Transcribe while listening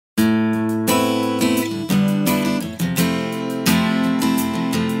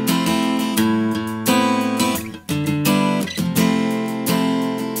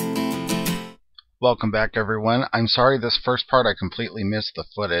Welcome back, everyone. I'm sorry this first part I completely missed the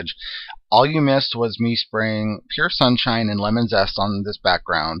footage. All you missed was me spraying Pure Sunshine and Lemon Zest on this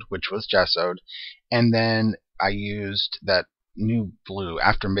background, which was gessoed, and then I used that new blue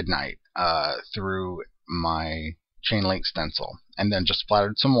After Midnight through my chain link stencil, and then just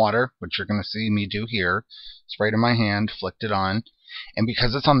splattered some water, which you're going to see me do here, sprayed in my hand, flicked it on, and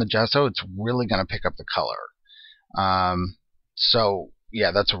because it's on the gesso, it's really going to pick up the color. So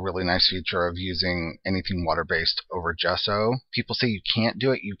yeah, that's a really nice feature of using anything water-based over gesso. People say you can't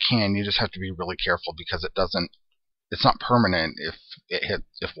do it. You can. You just have to be really careful because it's not permanent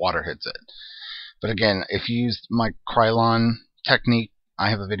if water hits it. But again, if you use my Krylon technique, I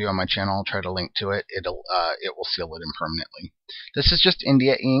have a video on my channel. I'll try to link to it. It will seal it impermanently. This is just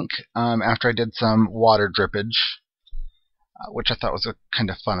India ink after I did some water drippage, which I thought was a kind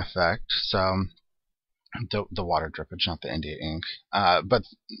of fun effect. So the water drippage, not the India ink.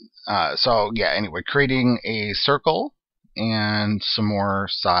 So yeah, anyway, creating a circle and some more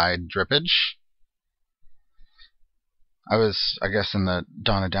side drippage. I was, I guess, in the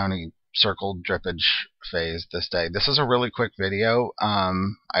Donna Downey circle drippage phase this day. This is a really quick video,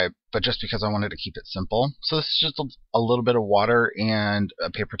 but just because I wanted to keep it simple. So this is just a little bit of water and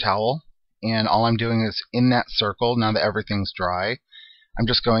a paper towel, and all I'm doing is in that circle, now that everything's dry, I'm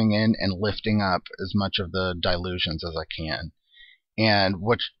just going in and lifting up as much of the dilutions as I can. And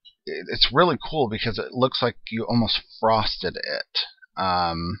it's really cool because it looks like you almost frosted it,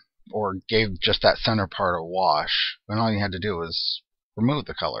 or gave just that center part a wash, when all you had to do was remove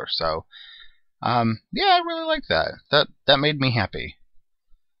the color. So yeah, I really like that. That made me happy.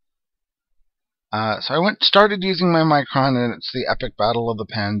 So I started using my Micron, and it's the epic battle of the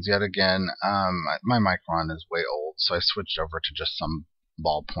pens yet again. My Micron is way old, so I switched over to just some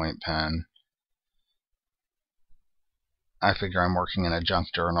ballpoint pen. I figure I'm working in a junk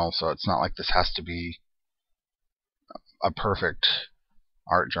journal, so it's not like this has to be a perfect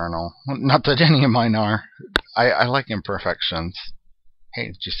art journal. Not that any of mine are. I like imperfections. Hey,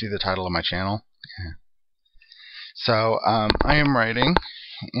 did you see the title of my channel? Yeah. So I am writing,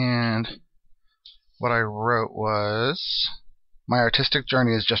 and what I wrote was, my artistic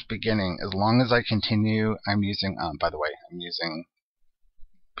journey is just beginning. As long as I continue, I'm using, by the way, I'm using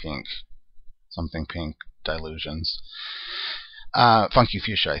pink, something pink dilutions, funky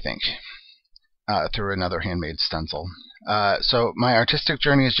fuchsia, I think, through another handmade stencil. So my artistic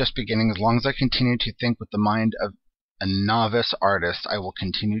journey is just beginning. As long as I continue to think with the mind of a novice artist, I will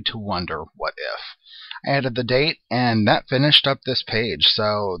continue to wonder what if. I added the date, and that finished up this page.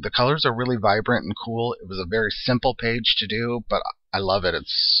 So the colors are really vibrant and cool. It was a very simple page to do, but I love it. It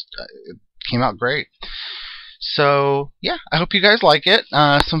came out great. So yeah, I hope you guys like it.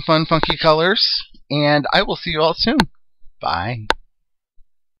 Some fun, funky colors, and I will see you all soon. Bye.